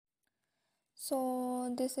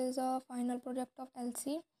So, this is a final project of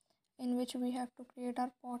LC in which we have to create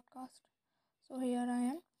our podcast. So, here I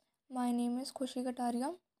am. My name is Khushi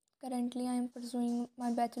Kataria. Currently, I am pursuing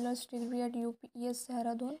my bachelor's degree at UPES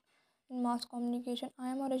Dehradun in mass communication. I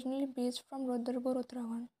am originally based from Rudrapur,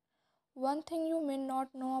 Uttarakhand. One thing you may not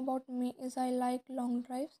know about me is I like long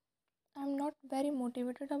drives. I am not very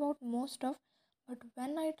motivated about most stuff, but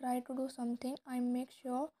when I try to do something, I make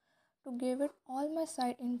sure to give it all my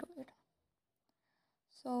side into it.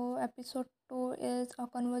 So, episode 2 is a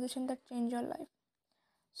conversation that changed your life.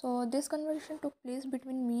 So, this conversation took place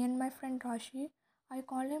between me and my friend Rashi. I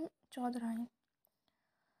call him Chaudhary.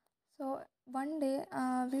 So, one day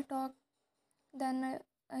we talk, then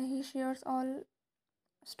he shares all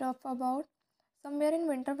stuff about somewhere in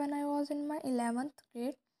winter when I was in my 11th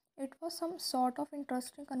grade. It was some sort of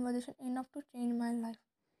interesting conversation enough to change my life.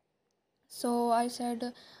 So, I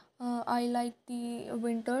said, I like the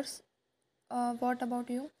winters. What about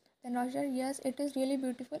you? Then Roger, yes, it is really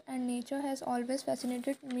beautiful, and nature has always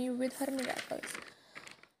fascinated me with her miracles.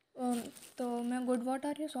 So, ma'am, good, what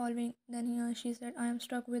are you solving? Then she said, I am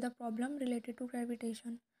stuck with a problem related to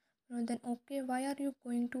gravitation. Then, okay, why are you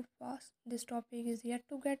going too fast? This topic is yet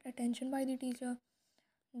to get attention by the teacher.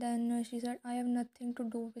 Then she said, I have nothing to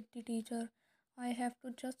do with the teacher. I have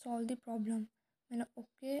to just solve the problem. Then,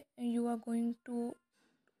 okay, you are going to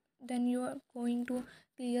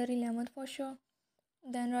clear 11th for sure.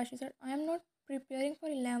 Then Rashi said, I am not preparing for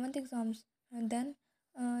 11th exams. And then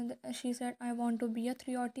she said, I want to be a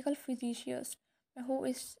theoretical physicist. Who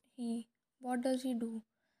is he? What does he do?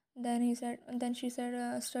 Then she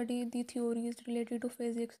said, study the theories related to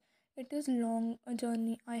physics. It is long a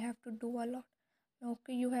journey. I have to do a lot.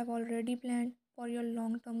 Okay, you have already planned for your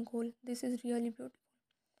long-term goal. This is really beautiful.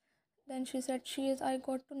 Then she said, I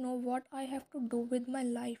got to know what I have to do with my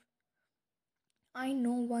life. I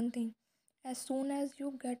know one thing. As soon as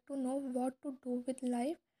you get to know what to do with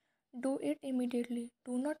life, do it immediately.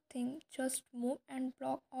 Do not think, just move and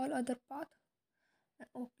block all other paths.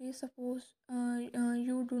 Okay, suppose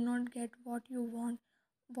you do not get what you want.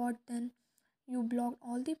 What then? You blocked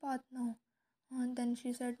all the path now. Then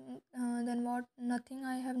she said, then what? Nothing.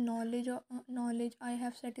 I have knowledge. I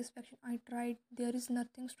have satisfaction. I tried. There is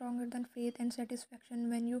nothing stronger than faith and satisfaction.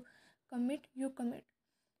 When you commit, you commit.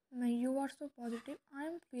 You are so positive. I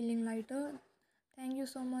am feeling lighter. Thank you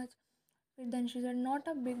so much. But then she said, not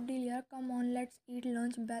a big deal, yeah. Come on, let's eat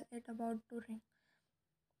lunch. Bell at about to ring.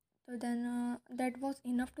 So then that was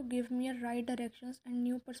enough to give me a right directions and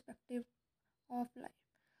new perspective of life.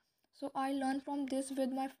 So I learned from this with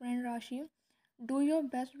my friend Rashi. Do your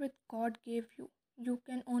best with God gave you. You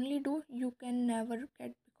can only do, you can never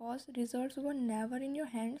get because results were never in your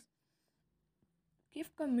hands.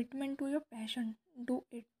 Give commitment to your passion. Do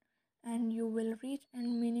it and you will reach a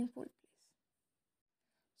meaningful place.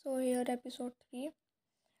 So here episode 3.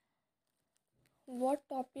 What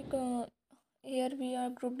topic? Here we are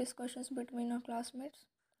group discussions between our classmates.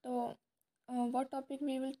 So what topic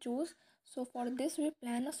we will choose? So for this we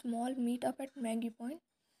plan a small meetup at Maggie Point.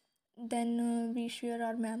 Then we share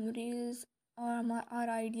our memories, our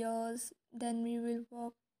ideas. Then we will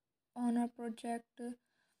work on our project.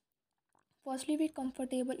 Firstly we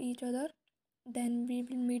comfortable each other. Then we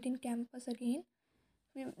will meet in campus again.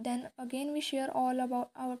 Then again we share all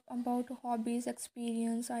about hobbies,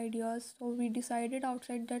 experience, ideas. So we decided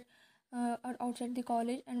outside the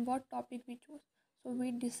college and what topic we choose. So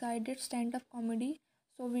we decided stand up comedy.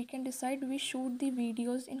 So we can decide we shoot the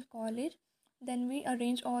videos in college. Then we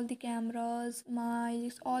arrange all the cameras,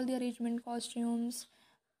 mics, all the arrangement, costumes,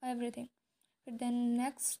 everything. But then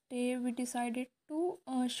next day we decided to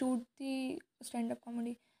shoot the stand up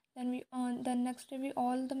comedy. The next day we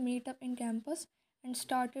all the meet up in campus and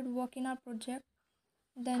started working our project.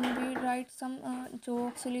 Then we write some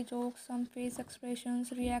jokes, silly jokes, some face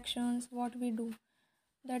expressions, reactions, what we do.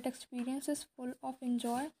 That experience is full of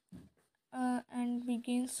enjoy, and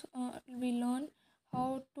we learn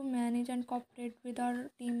how to manage and cooperate with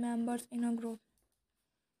our team members in a group.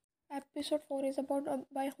 Episode 4 is about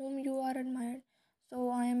by whom you are admired. So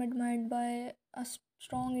I am admired by a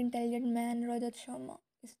strong, intelligent man. Rajat Sharma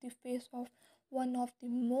is the face of one of the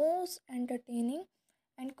most entertaining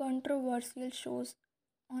and controversial shows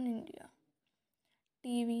on India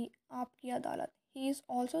TV, Aapki Adalat. He is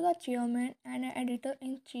also the chairman and editor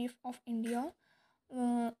in chief of India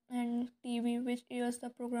and TV, which airs the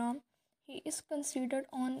program. He is considered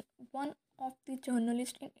on one of the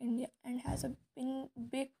journalists in India and has been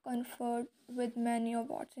big conferred with many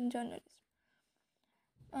awards in journalism.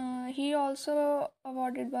 He also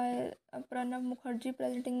awarded by Pranab Mukherjee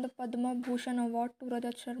presenting the Padma Bhushan Award to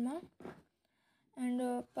Rajat Sharma. and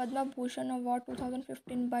Padma Bhushan Award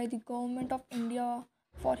 2015 by the Government of India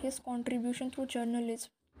for his contribution through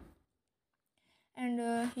journalism. And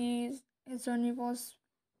his journey was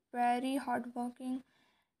very hardworking,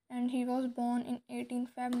 and he was born in 18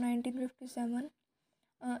 Feb 1957.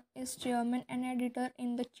 Is chairman and editor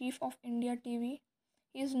in the Chief of India TV.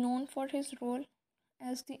 He is known for his role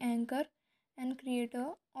as the anchor and creator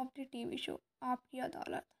of the TV show Aapki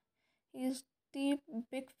Adalat. He is the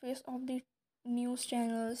big face of the news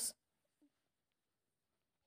channels